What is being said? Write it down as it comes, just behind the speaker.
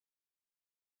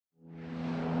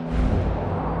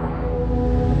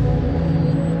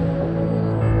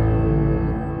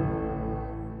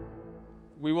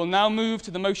now move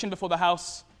to the motion before the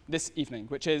House this evening,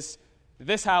 which is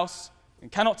this House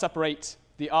cannot separate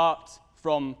the art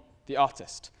from the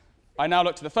artist. I now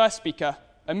look to the first speaker,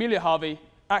 Amelia Harvey,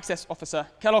 Access Officer,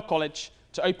 Kellogg College,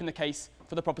 to open the case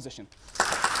for the proposition.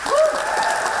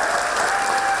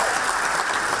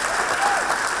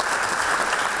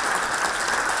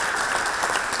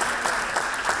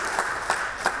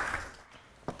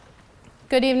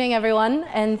 Good evening, everyone,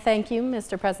 and thank you,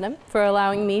 Mr. President, for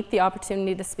allowing me the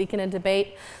opportunity to speak in a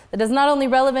debate that is not only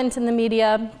relevant in the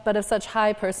media, but of such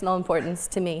high personal importance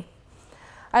to me.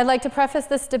 I'd like to preface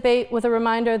this debate with a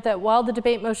reminder that while the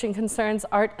debate motion concerns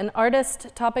art and artists,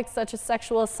 topics such as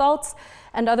sexual assaults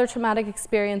and other traumatic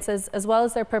experiences, as well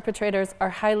as their perpetrators, are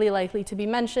highly likely to be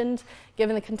mentioned,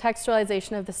 given the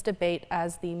contextualization of this debate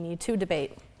as the Me Too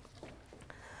debate.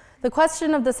 The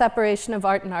question of the separation of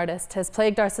art and artist has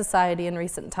plagued our society in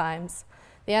recent times.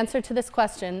 The answer to this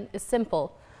question is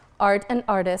simple. Art and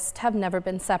artist have never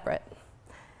been separate.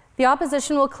 The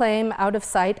opposition will claim, out of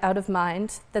sight, out of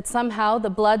mind, that somehow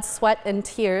the blood, sweat, and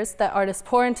tears that artists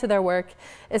pour into their work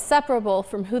is separable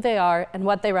from who they are and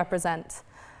what they represent.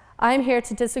 I am here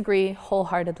to disagree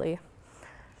wholeheartedly.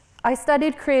 I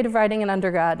studied creative writing in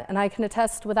undergrad, and I can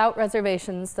attest without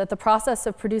reservations that the process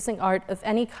of producing art of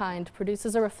any kind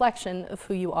produces a reflection of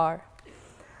who you are. I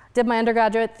did my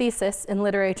undergraduate thesis in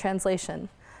literary translation.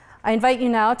 I invite you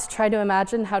now to try to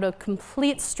imagine how a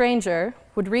complete stranger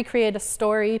would recreate a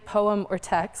story, poem, or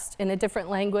text in a different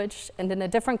language and in a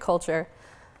different culture.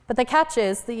 But the catch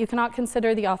is that you cannot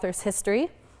consider the author's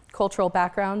history, cultural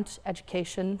background,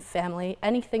 education, family,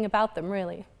 anything about them,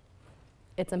 really.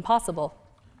 It's impossible.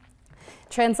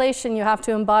 Translation, you have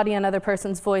to embody another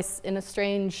person's voice in a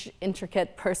strange,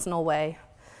 intricate, personal way.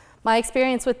 My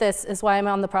experience with this is why I'm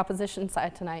on the proposition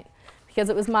side tonight, because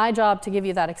it was my job to give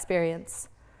you that experience.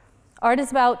 Art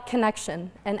is about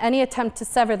connection, and any attempt to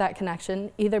sever that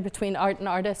connection, either between art and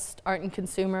artist, art and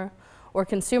consumer, or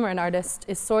consumer and artist,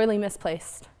 is sorely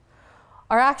misplaced.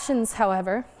 Our actions,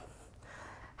 however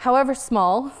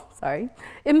small,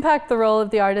 impact the role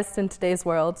of the artist in today's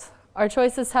world. Our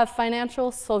choices have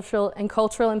financial, social, and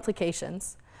cultural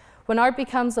implications. When art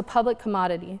becomes a public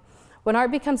commodity, when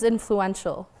art becomes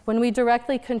influential, when we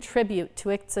directly contribute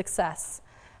to its success,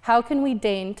 how can we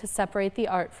deign to separate the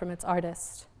art from its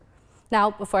artist?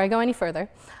 Now, before I go any further,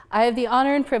 I have the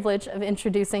honor and privilege of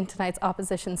introducing tonight's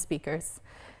opposition speakers.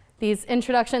 These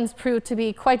introductions proved to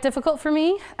be quite difficult for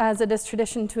me, as it is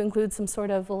tradition to include some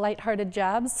sort of lighthearted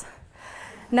jabs.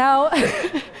 Now,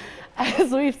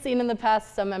 as we've seen in the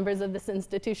past, some members of this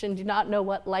institution do not know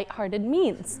what lighthearted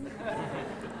means.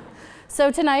 So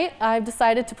tonight, I've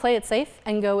decided to play it safe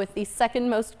and go with the second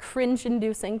most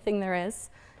cringe-inducing thing there is,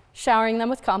 showering them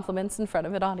with compliments in front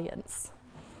of an audience.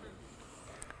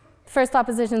 First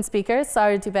opposition speaker is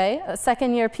Sarah Dubé, a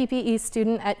second-year PPE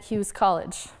student at Hughes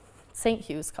College, St.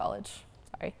 Hughes College,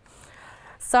 sorry.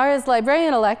 Sarah is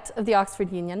librarian-elect of the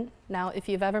Oxford Union. Now, if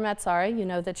you've ever met Sarah, you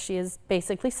know that she is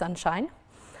basically sunshine.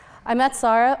 I met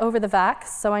Sarah over the VAC,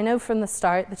 so I know from the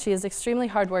start that she is extremely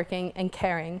hardworking and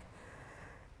caring.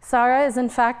 Sarah is in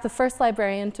fact the first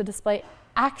librarian to display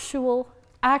actual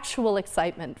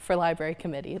excitement for library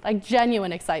committee, like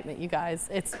genuine excitement, you guys.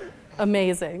 It's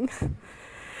amazing.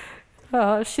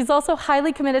 She's also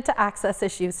highly committed to access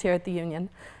issues here at the Union.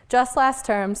 Just last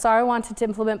term, Sarah wanted to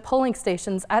implement polling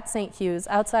stations at St. Hughes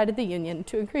outside of the Union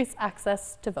to increase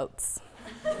access to votes.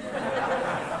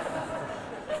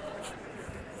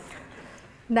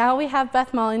 Now we have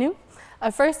Beth Molyneux, a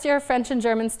first-year French and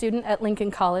German student at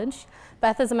Lincoln College.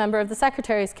 Beth is a member of the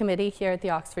Secretaries Committee here at the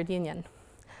Oxford Union.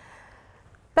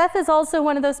 Beth is also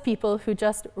one of those people who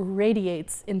just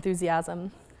radiates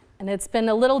enthusiasm. And it's been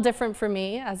a little different for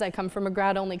me, as I come from a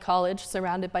grad-only college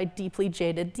surrounded by deeply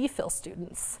jaded DPhil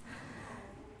students.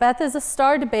 Beth is a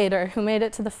star debater who made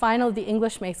it to the final of the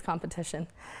English Mace competition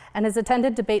and has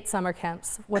attended debate summer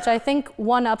camps, which I think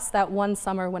one-ups that one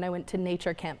summer when I went to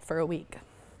nature camp for a week.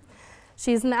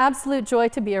 She's an absolute joy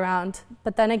to be around,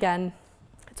 but then again,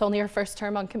 it's only her first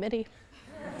term on committee.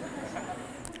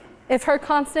 If her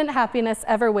constant happiness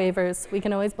ever wavers, we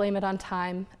can always blame it on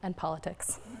time and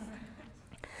politics.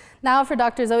 Now for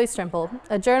Dr. Zoe Strimple,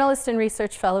 a journalist and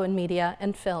research fellow in media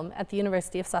and film at the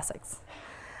University of Sussex.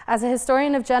 As a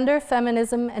historian of gender,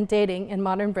 feminism, and dating in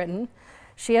modern Britain,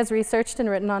 she has researched and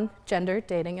written on gender,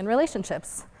 dating, and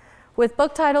relationships. With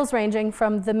book titles ranging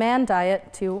from The Man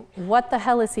Diet to What the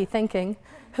Hell Is He Thinking,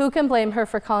 who can blame her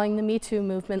for calling the Me Too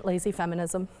movement lazy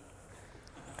feminism?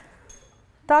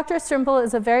 Dr. Strimple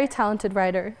is a very talented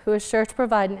writer who is sure to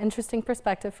provide an interesting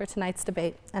perspective for tonight's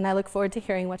debate, and I look forward to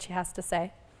hearing what she has to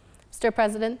say. Mr.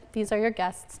 President, these are your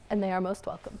guests, and they are most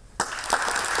welcome.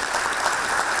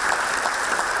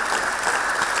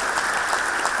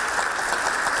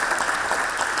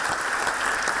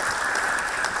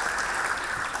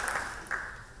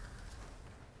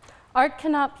 Art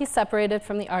cannot be separated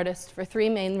from the artist for three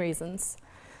main reasons: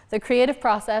 the creative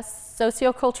process,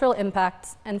 sociocultural impact,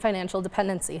 and financial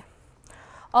dependency.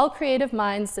 All creative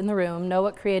minds in the room know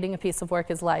what creating a piece of work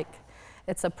is like.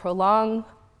 It's a prolonged,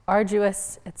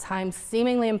 arduous, at times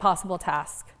seemingly impossible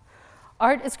task.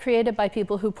 Art is created by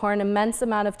people who pour an immense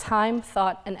amount of time,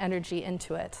 thought, and energy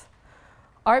into it.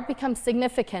 Art becomes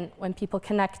significant when people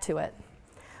connect to it.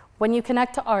 When you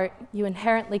connect to art, you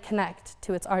inherently connect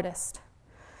to its artist.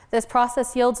 This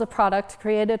process yields a product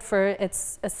created for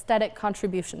its aesthetic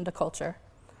contribution to culture.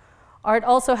 Art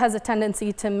also has a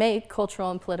tendency to make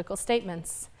cultural and political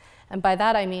statements. And by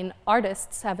that I mean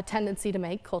artists have a tendency to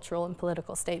make cultural and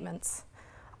political statements.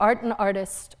 Art and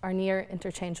artist are near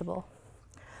interchangeable.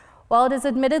 While it is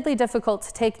admittedly difficult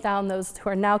to take down those who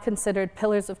are now considered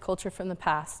pillars of culture from the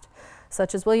past,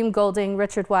 such as William Golding,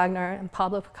 Richard Wagner, and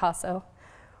Pablo Picasso,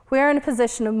 we are in a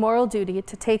position of moral duty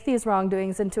to take these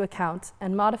wrongdoings into account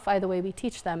and modify the way we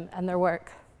teach them and their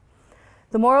work.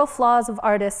 The moral flaws of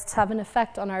artists have an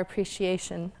effect on our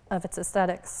appreciation of its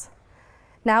aesthetics.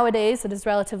 Nowadays, it is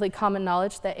relatively common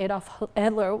knowledge that Adolf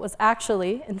Hitler was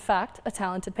actually, in fact, a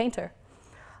talented painter.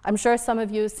 I'm sure some of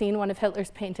you have seen one of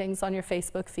Hitler's paintings on your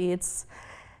Facebook feeds,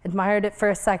 admired it for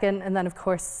a second, and then, of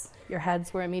course, your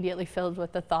heads were immediately filled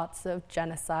with the thoughts of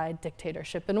genocide,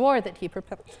 dictatorship, and war that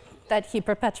he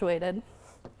perpetuated.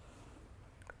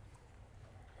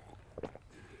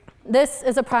 This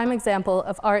is a prime example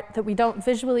of art that we don't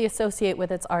visually associate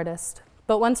with its artist,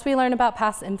 but once we learn about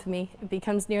past infamy, it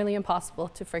becomes nearly impossible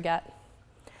to forget.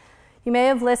 You may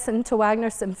have listened to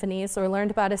Wagner's symphonies or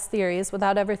learned about his theories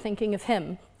without ever thinking of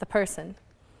him, the person.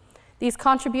 These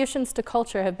contributions to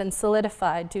culture have been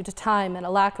solidified due to time and a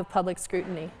lack of public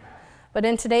scrutiny. But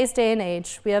in today's day and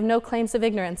age, we have no claims of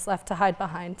ignorance left to hide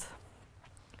behind.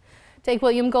 Take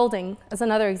William Golding as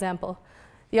another example,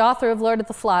 the author of Lord of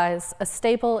the Flies, a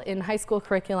staple in high school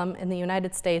curriculum in the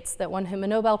United States that won him a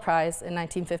Nobel Prize in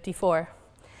 1954.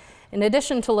 In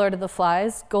addition to Lord of the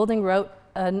Flies, Golding wrote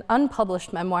an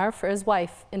unpublished memoir for his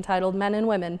wife entitled Men and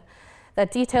Women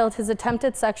that detailed his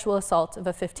attempted sexual assault of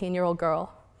a 15-year-old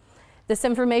girl. This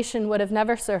information would have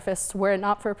never surfaced were it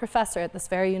not for a professor at this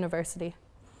very university.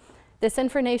 This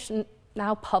information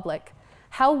now public,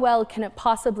 how well can it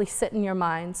possibly sit in your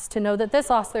minds to know that this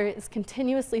author is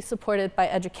continuously supported by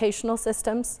educational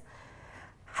systems,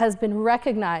 has been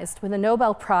recognized with a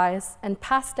Nobel Prize, and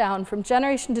passed down from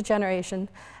generation to generation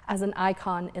as an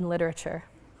icon in literature?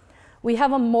 We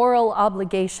have a moral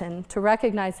obligation to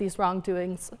recognize these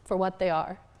wrongdoings for what they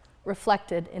are,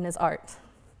 reflected in his art.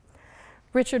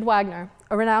 Richard Wagner,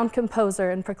 a renowned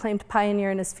composer and proclaimed pioneer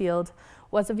in his field,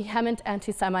 was a vehement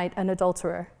anti-Semite and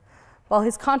adulterer. While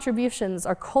his contributions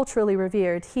are culturally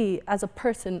revered, he, as a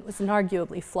person, was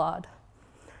inarguably flawed.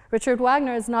 Richard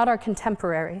Wagner is not our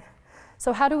contemporary,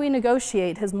 so how do we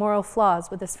negotiate his moral flaws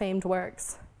with his famed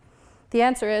works? The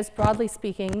answer is, broadly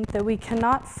speaking, that we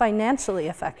cannot financially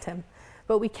affect him,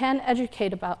 but we can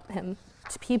educate about him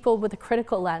to people with a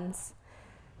critical lens.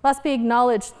 It must be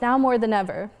acknowledged now more than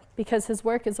ever, because his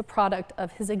work is a product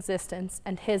of his existence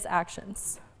and his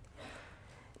actions.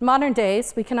 In modern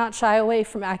days, we cannot shy away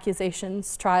from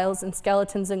accusations, trials, and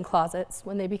skeletons in closets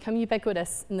when they become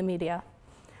ubiquitous in the media.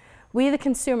 We, the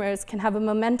consumers, can have a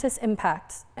momentous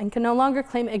impact and can no longer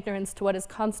claim ignorance to what is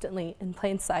constantly in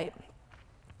plain sight.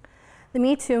 The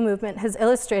Me Too movement has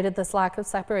illustrated this lack of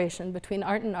separation between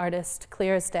art and artist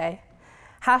clear as day.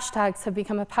 Hashtags have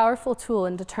become a powerful tool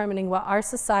in determining what our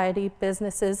society,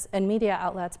 businesses, and media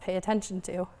outlets pay attention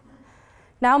to.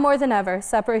 Now more than ever,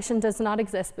 separation does not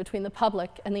exist between the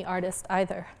public and the artist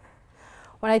either.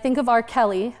 When I think of R.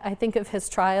 Kelly, I think of his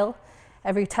trial,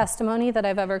 every testimony that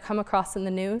I've ever come across in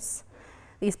the news.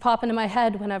 These pop into my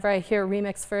head whenever I hear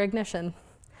Remix for Ignition,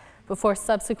 before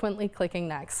subsequently clicking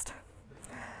next.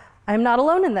 I'm not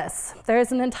alone in this. There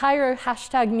is an entire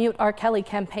hashtag Mute R. Kelly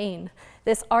campaign.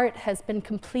 This art has been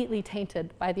completely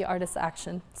tainted by the artist's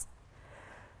actions.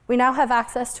 We now have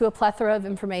access to a plethora of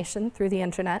information through the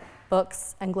internet,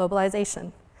 books, and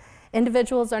globalization.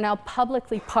 Individuals are now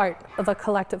publicly part of a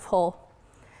collective whole.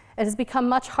 It has become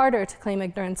much harder to claim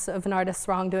ignorance of an artist's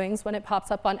wrongdoings when it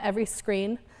pops up on every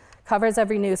screen, covers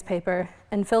every newspaper,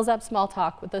 and fills up small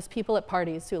talk with those people at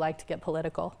parties who like to get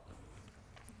political.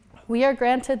 We are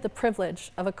granted the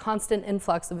privilege of a constant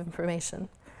influx of information.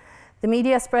 The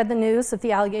media spread the news of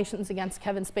the allegations against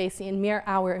Kevin Spacey in mere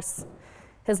hours.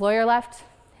 His lawyer left,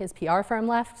 his PR firm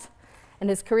left, and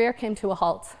his career came to a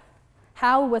halt.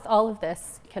 How, with all of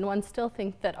this, can one still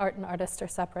think that art and artists are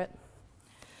separate?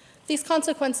 These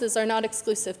consequences are not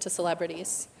exclusive to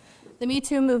celebrities. The Me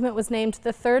Too movement was named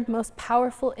the third most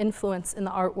powerful influence in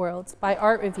the art world by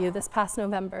Art Review this past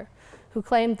November, who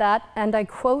claimed that, and I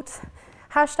quote,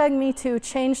 #MeToo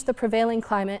changed the prevailing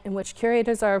climate in which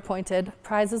curators are appointed,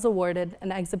 prizes awarded,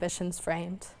 and exhibitions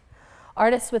framed.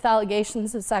 Artists with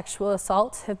allegations of sexual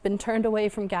assault have been turned away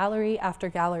from gallery after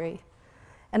gallery.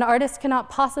 And artists cannot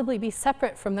possibly be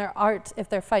separate from their art if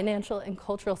their financial and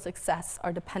cultural success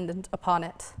are dependent upon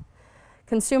it.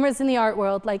 Consumers in the art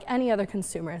world, like any other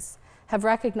consumers, have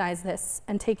recognized this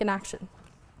and taken action.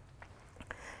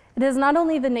 It is not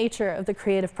only the nature of the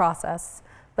creative process,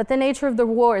 but the nature of the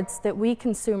rewards that we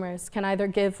consumers can either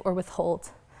give or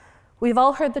withhold. We've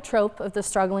all heard the trope of the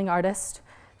struggling artist,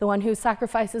 the one who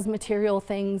sacrifices material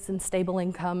things and stable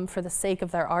income for the sake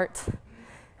of their art.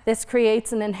 This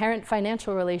creates an inherent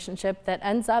financial relationship that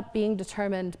ends up being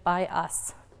determined by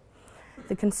us,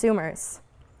 the consumers,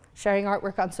 sharing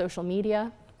artwork on social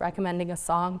media, recommending a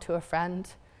song to a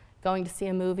friend, going to see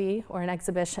a movie or an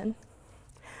exhibition.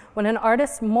 When an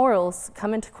artist's morals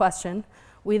come into question,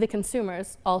 we, the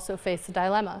consumers, also face a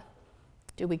dilemma.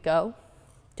 Do we go?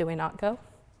 Do we not go?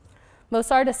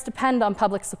 Most artists depend on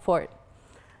public support,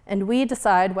 and we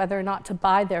decide whether or not to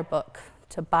buy their book,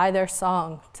 to buy their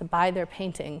song, to buy their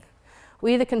painting.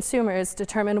 We, the consumers,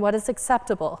 determine what is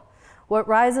acceptable, what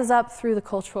rises up through the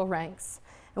cultural ranks,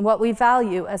 and what we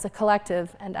value as a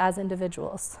collective and as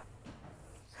individuals.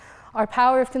 Our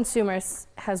power of consumers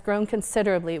has grown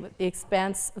considerably with the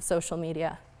expanse of social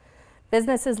media.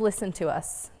 Businesses listen to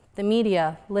us. The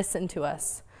media listen to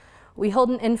us. We hold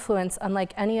an influence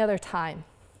unlike any other time.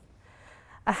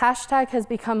 A hashtag has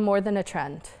become more than a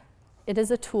trend. It is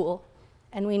a tool,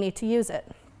 and we need to use it.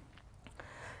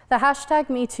 The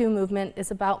 #MeToo movement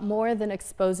is about more than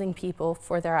exposing people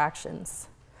for their actions.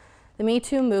 The Me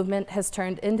Too movement has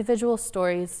turned individual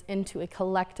stories into a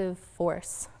collective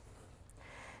force.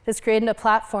 It has created a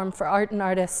platform for art and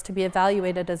artists to be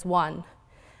evaluated as one,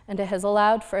 and it has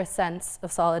allowed for a sense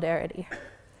of solidarity.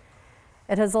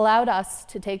 It has allowed us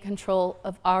to take control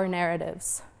of our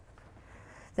narratives,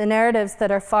 the narratives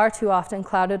that are far too often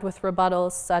clouded with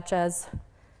rebuttals such as,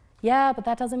 yeah, but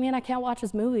that doesn't mean I can't watch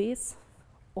his movies,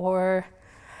 or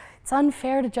it's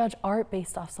unfair to judge art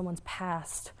based off someone's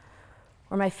past,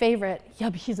 or my favorite,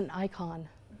 yeah, but he's an icon.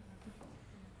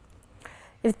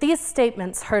 If these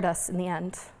statements hurt us in the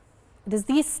end, it is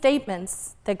these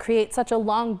statements that create such a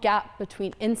long gap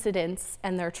between incidents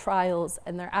and their trials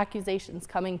and their accusations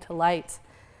coming to light.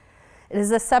 It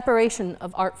is a separation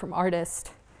of art from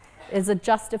artist. It is a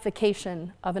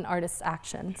justification of an artist's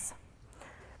actions.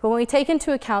 But when we take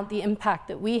into account the impact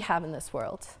that we have in this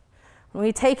world, when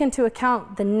we take into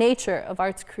account the nature of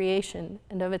art's creation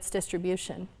and of its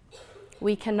distribution,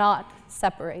 we cannot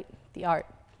separate the art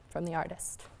from the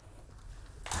artist.